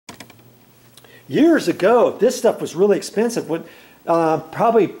Years ago, this stuff was really expensive. When,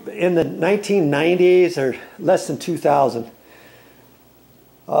 probably in the 1990s or less than 2000.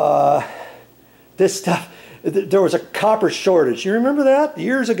 This stuff, there was a copper shortage. You remember that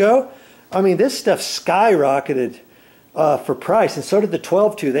years ago? I mean, this stuff skyrocketed for price, and so did the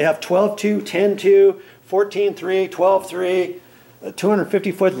 12-2. They have 12-2, 10-2, 14-3, 12-3,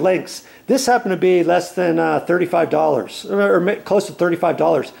 250-foot lengths. This happened to be less than $35, or close to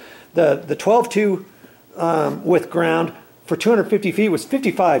 $35. The 12-2 with ground for 250 feet was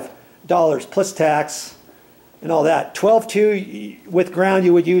 $55 plus tax and all that. 12-2 with ground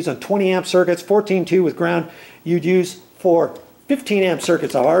you would use on 20 amp circuits. 14-2 with ground you'd use for 15 amp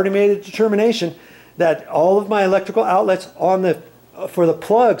circuits. I've already made a determination that all of my electrical outlets on the for the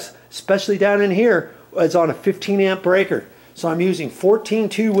plugs, especially down in here, is on a 15 amp breaker. So I'm using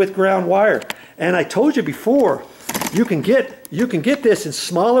 14-2 with ground wire. And I told you before, you can get this in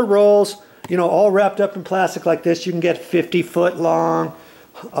smaller rolls, you know, all wrapped up in plastic like this. You can get 50-foot long.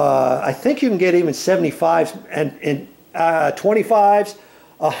 I think you can get even 75s and 25s,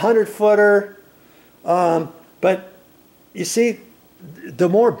 100-footer. But you see, the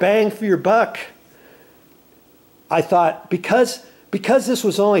more bang for your buck, I thought, because this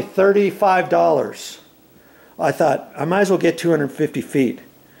was only $35, I thought I might as well get 250 feet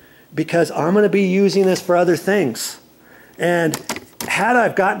because I'm going to be using this for other things. And had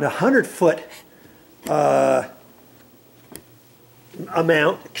I've gotten a 100-foot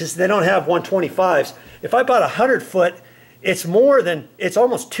amount, because they don't have 125s, if I bought a 100-foot, it's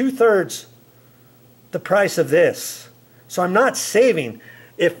almost 2/3 the price of this. So I'm not saving.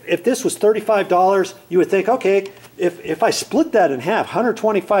 If this was $35, you would think, okay, if I split that in half,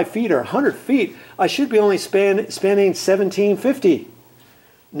 125 feet or 100 feet, I should be only spending $17.50.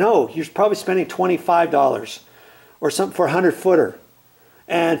 No, you're probably spending $25 or something for a 100-footer.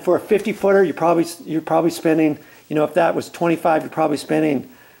 And for a 50-footer, you're probably spending, you know, if that was 25, you're probably spending,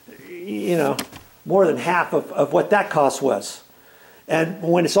 you know, more than half of what that cost was. And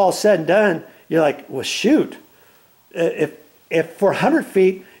when it's all said and done, you're like, well, shoot, if for 100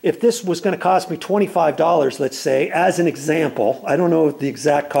 feet, if this was going to cost me $25, let's say, as an example, I don't know the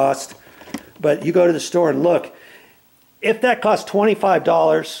exact cost, but you go to the store and look, if that cost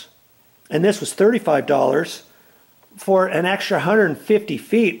 $25 and this was $35 for an extra 150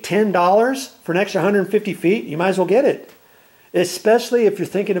 feet, $10 for an extra 150 feet, you might as well get it. Especially if you're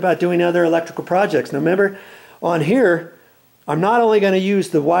thinking about doing other electrical projects. Now remember, on here, I'm not only going to use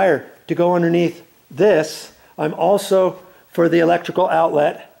the wire to go underneath this, I'm also, for the electrical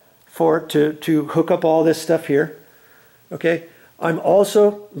outlet, to hook up all this stuff here, okay? I'm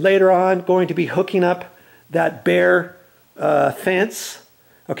also later on going to be hooking up that bare fence,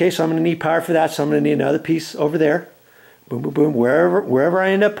 okay? So I'm going to need power for that, so I'm going to need another piece over there. Boom, boom, boom. Wherever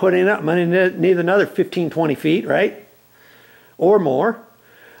I end up putting it, I'm going to need another 15, 20 feet, right? Or more.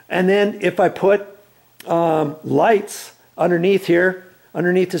 And then if I put lights underneath here,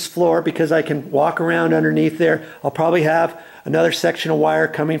 underneath this floor, because I can walk around underneath there, I'll probably have another section of wire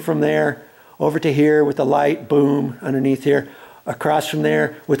coming from there over to here with a light, boom, underneath here, across from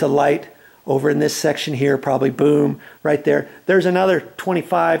there with a light over in this section here, probably boom, right there. There's another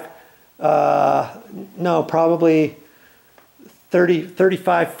 25, no, probably 30,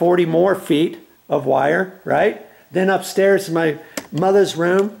 35, 40 more feet of wire, right? Then upstairs in my mother's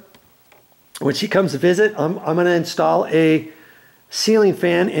room, when she comes to visit, I'm going to install a ceiling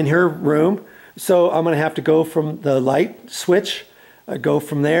fan in her room. So I'm going to have to go from the light switch, go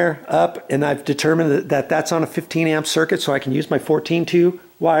from there up, and I've determined that that's on a 15 amp circuit, so I can use my 14-2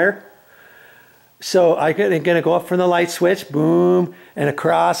 wire. So I'm going to go up from the light switch, boom, and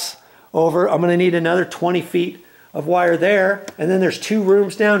across over. I'm going to need another 20 feet of wire there, and then there's 2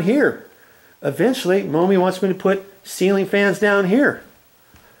 rooms down here. Eventually, Mommy wants me to put ceiling fans down here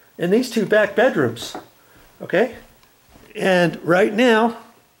in these 2 back bedrooms, okay? And right now,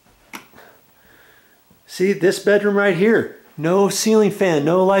 see this bedroom right here, no ceiling fan,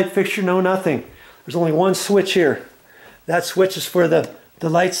 no light fixture, no nothing. There's only one switch here. That switch is for the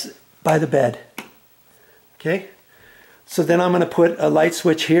lights by the bed. Okay? So then I'm going to put a light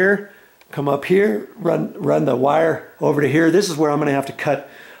switch here, come up here, run the wire over to here. This is where I'm going to have to cut.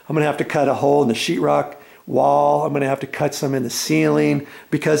 I'm going to have to cut a hole in the sheetrock wall. I'm going to have to cut some in the ceiling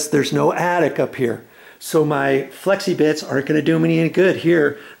because there's no attic up here. So my flexi bits aren't going to do me any good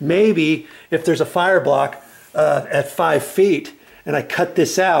here. Maybe if there's a fire block at 5 feet and I cut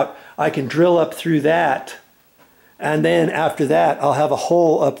this out, I can drill up through that. And then after that, I'll have a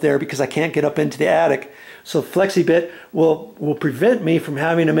hole up there because I can't get up into the attic. So flexi bit will prevent me from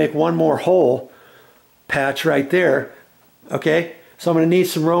having to make one more hole patch right there. Okay, so I'm going to need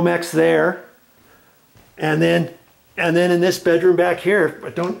some Romex there. And then in this bedroom back here,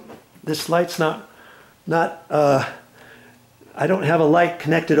 this light's not, I don't have a light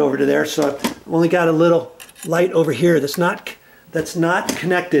connected over to there, so I've only got a little light over here that's not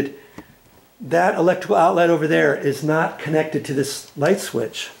connected. That electrical outlet over there is not connected to this light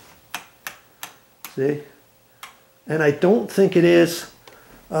switch. See? And I don't think it is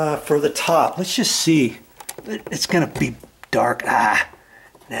for the top. Let's just see. It's gonna be dark.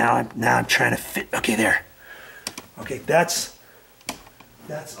 Now I'm trying to fit. Okay, there. Okay, that's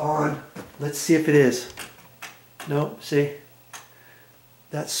on. Let's see if it is. No, see?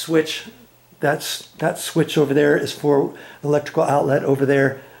 That switch over there is for electrical outlet over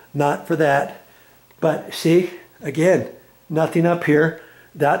there, not for that. But see, again, nothing up here.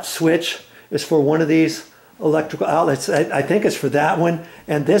 That switch is for one of these electrical outlets. I think it's for that one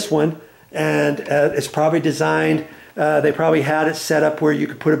and this one, and it's probably designed, they probably had it set up where you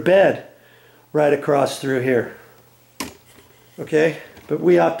could put a bed right across through here. Okay, but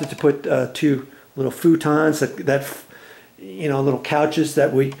we opted to put two little futons that you know, little couches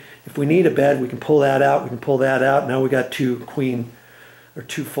that if we need a bed, we can pull that out, we can pull that out. Now we got two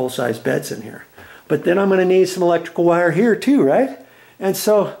full-size beds in here. But then I'm going to need some electrical wire here too, right? And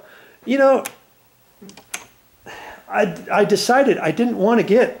so, you know, I decided I didn't want to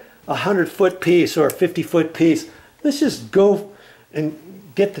get a 100-foot piece or a 50-foot piece. Let's just go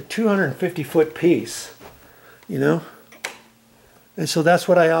and get the 250-foot piece, you know? And so that's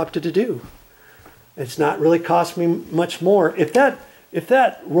what I opted to do. It's not really cost me much more. If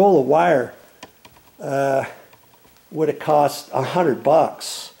that roll of wire would have cost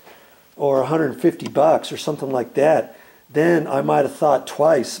 $100 or $150 or something like that, then I might have thought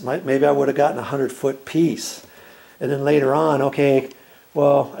twice. Maybe I would have gotten a 100-foot piece. And then later on, okay,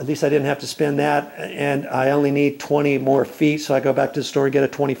 well, at least I didn't have to spend that, and I only need 20 more feet, so I go back to the store and get a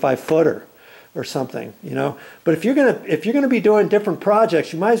 25-footer or something, you know. But if you're gonna be doing different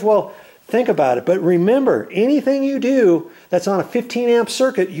projects, you might as well think about it. But remember, anything you do that's on a 15-amp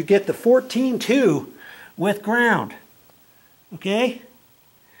circuit, you get the 14.2 with ground. Okay?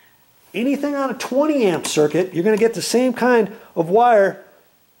 Anything on a 20-amp circuit, you're going to get the same kind of wire,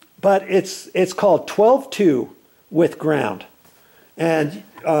 but it's called 12.2 with ground. And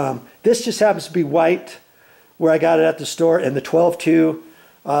this just happens to be white where I got it at the store, and the 12.2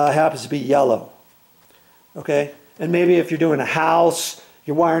 happens to be yellow. Okay? And maybe if you're doing a house,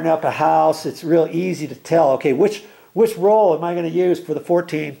 you're wiring up a house, it's real easy to tell, okay, which roll am I going to use for the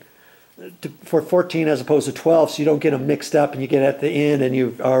 14 as opposed to 12, so you don't get them mixed up and you get at the end and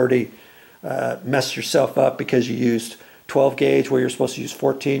you've already messed yourself up because you used 12 gauge where you're supposed to use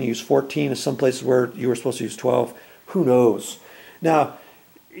 14, you use 14 in some places where you were supposed to use 12. Who knows? Now,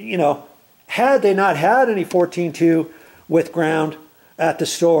 you know, had they not had any 14.2 with ground at the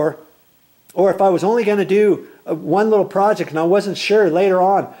store, or if I was only going to do one little project and I wasn't sure later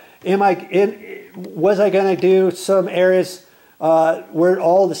on, was I going to do some areas where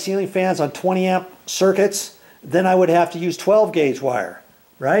all the ceiling fans on 20-amp circuits, then I would have to use 12-gauge wire,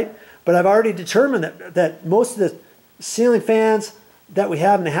 right? But I've already determined that most of the ceiling fans that we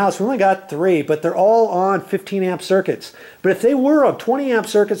have in the house, we only got 3, but they're all on 15-amp circuits. But if they were on 20-amp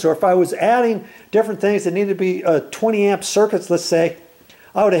circuits, or if I was adding different things that needed to be 20-amp circuits, let's say,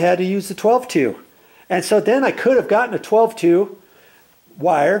 I would have had to use the 12.2. And so then I could have gotten a 12.2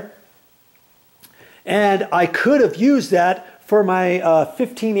 wire, and I could have used that for my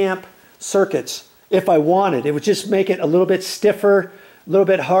 15-amp circuits if I wanted. It would just make it a little bit stiffer, a little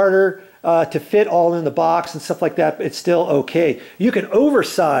bit harder to fit all in the box and stuff like that, but it's still okay. You can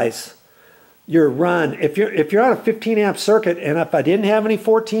oversize your run. If you're on a 15-amp circuit, and if I didn't have any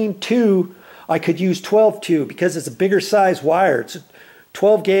 14.2, I could use 12.2 because it's a bigger size wire.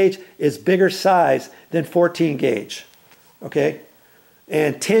 12 gauge is bigger size than 14 gauge, okay?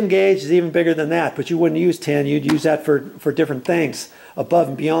 And 10 gauge is even bigger than that, but you wouldn't use 10. You'd use that for different things above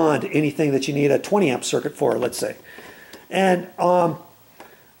and beyond anything that you need a 20-amp circuit for, let's say. And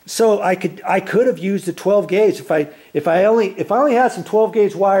so I could have used a 12 gauge if I only had some 12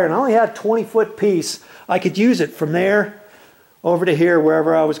 gauge wire and I only had a 20-foot piece. I could use it from there over to here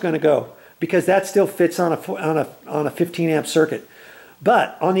wherever I was going to go, because that still fits on a 15-amp circuit.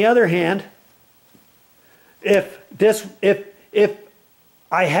 But on the other hand, if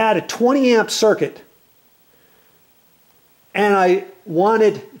I had a 20-amp circuit and I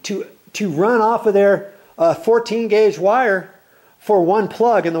wanted to run off of there a 14-gauge wire for one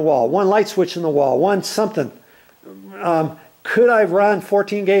plug in the wall, one light switch in the wall, one something, could I run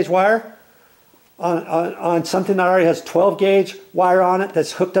 14-gauge wire on something that already has 12-gauge wire on it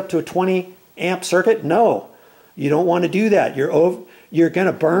that's hooked up to a 20-amp circuit? No, you don't want to do that. You're going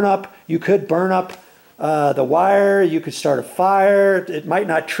to burn up. You could burn up the wire. You could start a fire. It might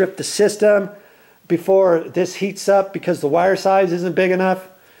not trip the system before this heats up because the wire size isn't big enough.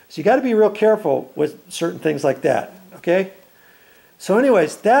 So you got to be real careful with certain things like that. Okay. So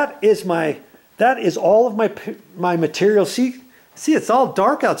anyways, that is all of my material. See, it's all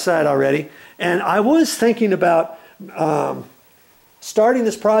dark outside already. And I was thinking about starting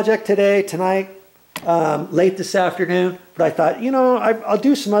this project tonight, late this afternoon. But I thought, you know, I'll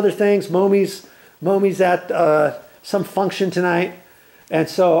do some other things. Mommy's at some function tonight. And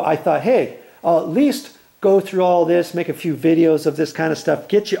so I thought, hey, I'll at least go through all this, make a few videos of this kind of stuff,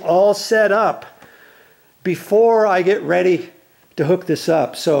 get you all set up before I get ready to hook this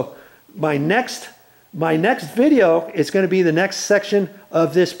up. So my next video is going to be the next section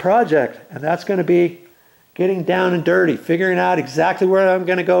of this project, and that's going to be getting down and dirty, figuring out exactly where I'm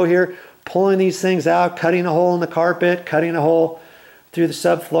going to go here, pulling these things out, cutting a hole in the carpet, cutting a hole through the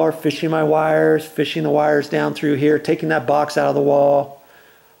subfloor, fishing my wires, fishing the wires down through here, taking that box out of the wall,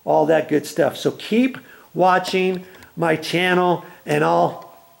 all that good stuff. So keep watching my channel, and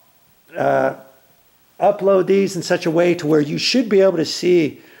I'll upload these in such a way to where you should be able to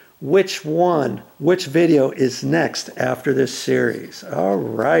see which video is next after this series. All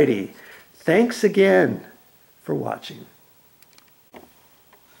righty. Thanks again for watching.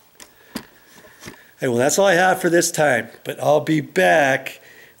 Hey, well, that's all I have for this time, but I'll be back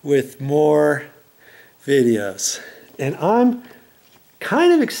with more videos. And I'm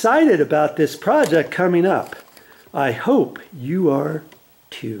kind of excited about this project coming up. I hope you are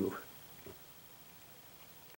too.